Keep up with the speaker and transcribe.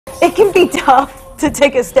it can be tough to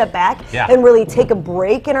take a step back and really take a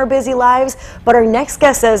break in our busy lives. But our next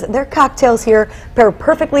guest says their cocktails here pair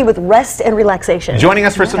perfectly with rest and relaxation. Joining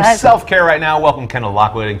us for some self-care right now, welcome Kendall,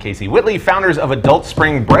 Lockwood, and Casey Whitley, founders of Adult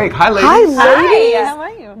Spring Break. Hi, ladies. Hi, ladies. Hi, how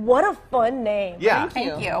are you? What a fun name. Yeah.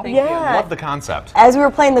 Thank you. Yeah. Love the concept. As we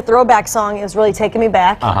were playing the throwback song, it was really taking me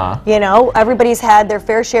back. You know, everybody's had their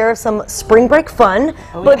fair share of some spring break fun,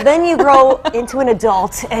 but then you grow into an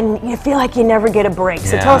adult and you feel like you never get a break.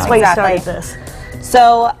 So tell us why you started this.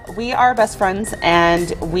 So we are best friends,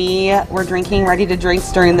 and we were drinking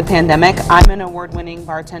ready-to-drinks during the pandemic. I'm an award-winning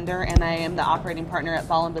bartender, and I am the operating partner at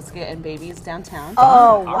Ball and Biscuit and Babies downtown.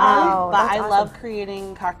 Oh, wow. But I love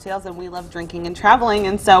creating cocktails, and we love drinking and traveling,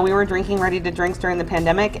 and so we were drinking ready-to-drinks during the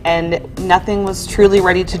pandemic, and nothing was truly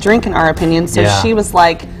ready to drink, in our opinion. So she was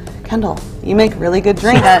like, Kendall, you make really good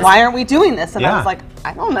drinks. Why aren't we doing this? And I was like,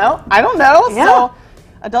 I don't know. So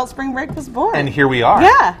Adult Spring Break was born. And here we are.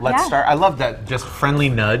 Yeah. Let's start. I love that just friendly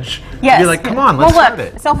nudge. Yes. You're like, come on, let's start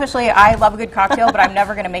it. Selfishly, I love a good cocktail, but I'm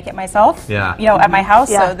never going to make it myself. Yeah. You know, at my house.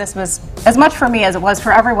 So this was as much for me as it was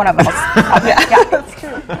for every one of us. That's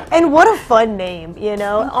true. And what a fun name, you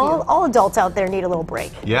know. All adults out there need a little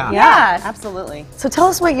break. Yeah, absolutely. So tell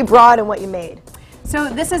us what you brought and what you made. So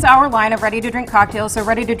this is our line of ready-to-drink cocktails. So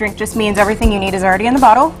ready-to-drink just means everything you need is already in the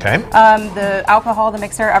bottle. Okay. The alcohol, the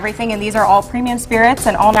mixer, everything, and these are all premium spirits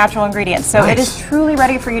and all natural ingredients. So it is truly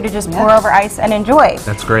ready for you to just pour over ice and enjoy.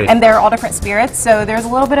 That's great. And they're all different spirits, so there's a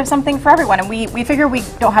little bit of something for everyone. And we figure we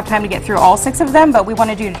don't have time to get through all 6 of them, but we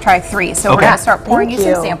wanted you to try 3. So we're going to start pouring you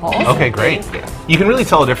some samples. Okay, great. You can really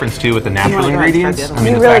tell a difference too with the natural ingredients. I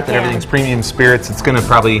mean, the fact that everything's premium spirits, it's going to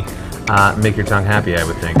probably make your tongue happy, I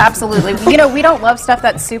would think. Absolutely. You know, we don't love stuff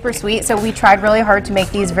that's super sweet, so we tried really hard to make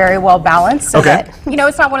these very well balanced so that, you know,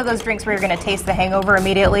 it's not one of those drinks where you're going to taste the hangover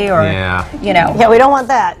immediately or, you know. Yeah, we don't want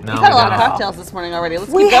that. No, we've had a lot of cocktails this morning already.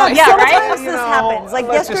 Let's keep going. Sometimes this happens. Like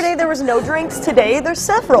yesterday there was no drinks, today there's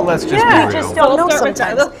several. Let's just we just don't know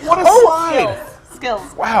sometimes. What a slide!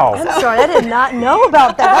 Skills. Wow. I'm sorry, I did not know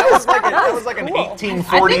about that. That was like an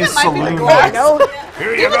 1840s saloon.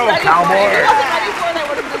 Here you go, cowboy.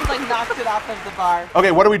 Knocked it off of the bar.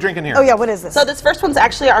 Okay, what are we drinking here? Oh yeah, what is this? So this first one's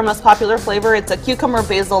actually our most popular flavor. It's a cucumber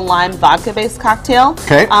basil lime vodka based cocktail.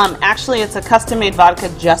 Okay. Actually, it's a custom made vodka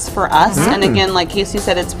just for us. And again, like Casey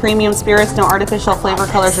said, it's premium spirits, no artificial flavor,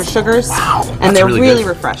 colors, or sugars. Wow, and they're really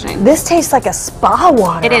refreshing. This tastes like a spa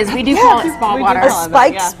water. It is. We do call it spa water. A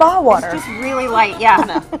spiked spa water. It's just really light,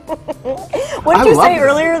 yeah. What did you say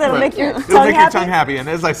earlier that'll make your tongue happy? It'll make your tongue happy. And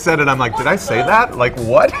as I said it, I'm like, did I say that? Like,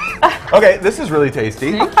 what? Okay, this is really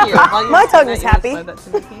tasty. Thank you. My tongue is happy.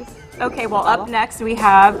 Okay, well, up next we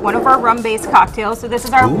have one of our rum-based cocktails. So this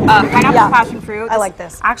is our pineapple passion fruit. I like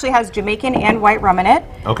this. Actually has Jamaican and white rum in it.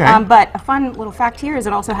 Okay. But a fun little fact here is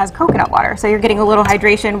it also has coconut water. So you're getting a little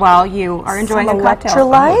hydration while you are enjoying a cocktail.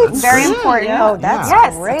 Electrolytes? Very important. Oh, that's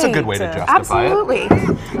great. That's a good way to justify Absolutely.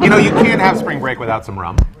 it. You know, you can't have spring break without some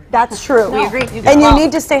rum. That's true. We agree. And you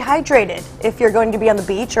need to stay hydrated if you're going to be on the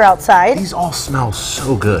beach or outside. These all smell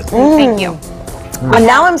so good. Thank you. And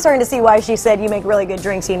now I'm starting to see why she said you make really good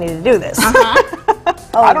drinks, you need to do this.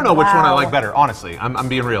 I don't know which one I like better, honestly. I'm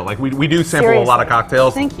being real. Like we do sample a lot of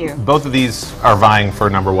cocktails. Thank you. Both of these are vying for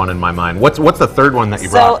 #1 in my mind. What's the third one that you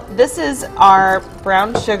brought? So this is our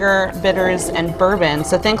brown sugar, bitters, and bourbon.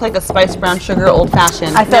 So think like a spiced brown sugar, old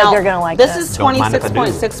fashioned. I feel like you're gonna like this. This is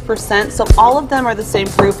 26.6%. So all of them are the same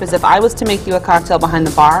proof as if I was to make you a cocktail behind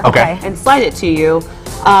the bar and slide it to you.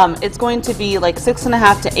 It's going to be like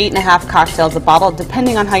 6.5 to 8.5 cocktails a bottle,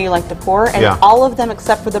 depending on how you like to pour. And all of them,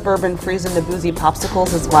 except for the bourbon, freeze into boozy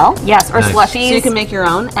popsicles as well. Yes, or slushies. So you can make your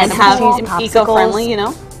own and have eco-friendly, you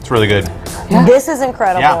know. It's really good. This is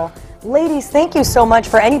incredible. Ladies, thank you so much.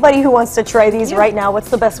 For anybody who wants to try these right now, what's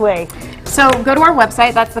the best way? So go to our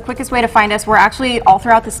website. That's the quickest way to find us. We're actually all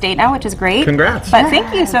throughout the state now, which is great. Congrats. But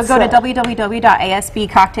thank you. So go to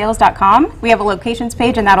www.asbcocktails.com. We have a locations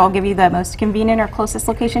page, and that'll give you the most convenient or closest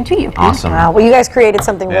location to you. Awesome. Wow. Well, you guys created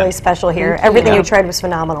something really special here. Everything you tried was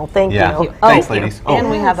phenomenal. Thank you. Thanks, ladies. And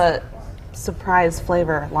we have a surprise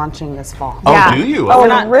flavor launching this fall. Oh, do you? Oh, We're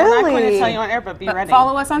not really? going to tell you on air, but be ready.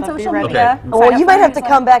 Follow us on social media. Well, you might have to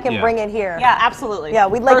come back and bring it here. Yeah, absolutely. Yeah,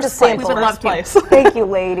 we'd like to sample. We would love to. Thank you,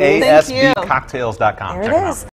 ladies. ASBcocktails.com. There it is.